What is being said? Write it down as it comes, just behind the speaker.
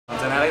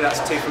that's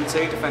 2 from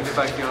 2, defended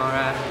both your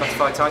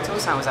butterfly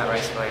titles. How was that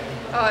race for you?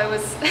 Oh, it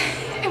was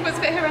it was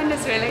a bit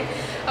horrendous really.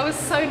 I was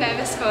so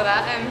nervous for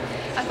that.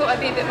 I thought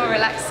I'd be a bit more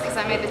relaxed because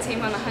I made the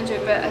team on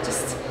 100, but I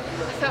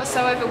felt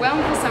so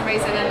overwhelmed for some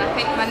reason, and I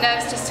think my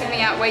nerves just took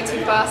me out way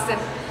too fast, and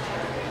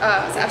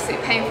I was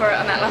absolutely paying for it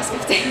on that last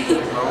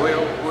 15.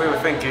 Well, we were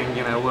thinking,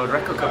 you know, world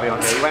record could be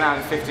on here. You went out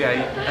in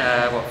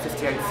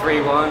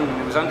 58.31,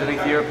 and it was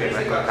underneath European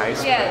record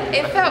pace. Yeah,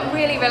 it felt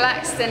really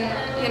relaxed and,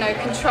 you know,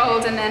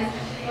 controlled, and then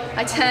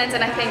I turned,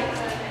 and I think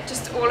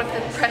just all of the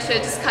pressure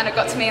just kind of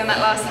got to me on that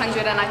last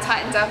 100, and I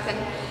tightened up, and,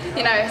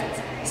 you know,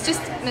 it's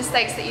just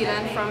mistakes that you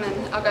learn from, and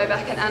I'll go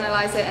back and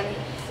analyse it and,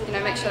 you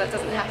know, make sure that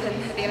doesn't happen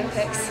at the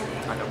Olympics.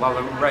 Okay, well,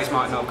 the race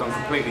might not have gone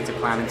completely to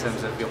plan in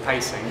terms of your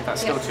pacing. That's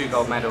still 2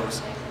 gold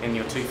medals in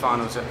your 2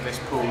 finals at this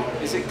pool.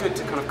 Is it good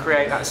to kind of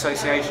create that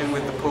association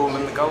with the pool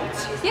and the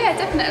golds? Yeah,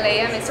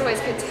 definitely. It's always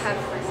good to have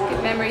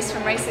good memories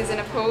from races in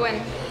a pool,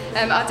 and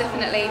I'll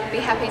definitely be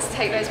happy to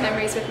take those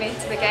memories with me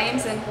to the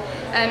games. And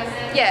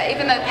yeah,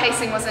 even though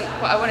pacing wasn't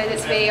what I wanted it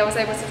to be, I was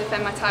able to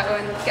defend my title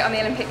and get on the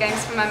Olympic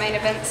Games for my main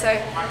event, so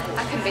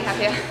I couldn't be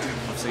happier.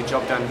 Obviously,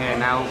 job done here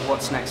now.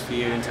 What's next for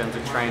you in terms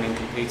of training,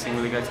 competing?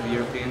 Will you go to the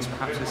Europeans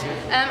perhaps this year?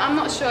 I'm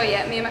not sure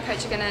yet. Me and my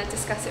coach are going to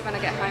discuss it when I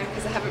get home,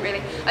 because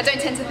I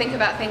don't tend to think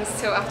about things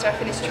till after I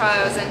finish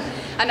trials, and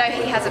I know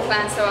he has a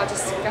plan, so I'll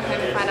just go home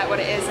and find out what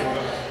it is.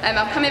 And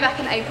I'm coming back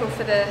in April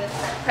for the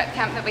prep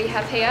camp that we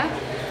have here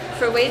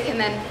for a week,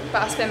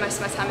 but I'll spend most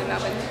of my time in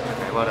Melbourne.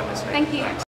 Okay, well done this week. Thank you. Thanks.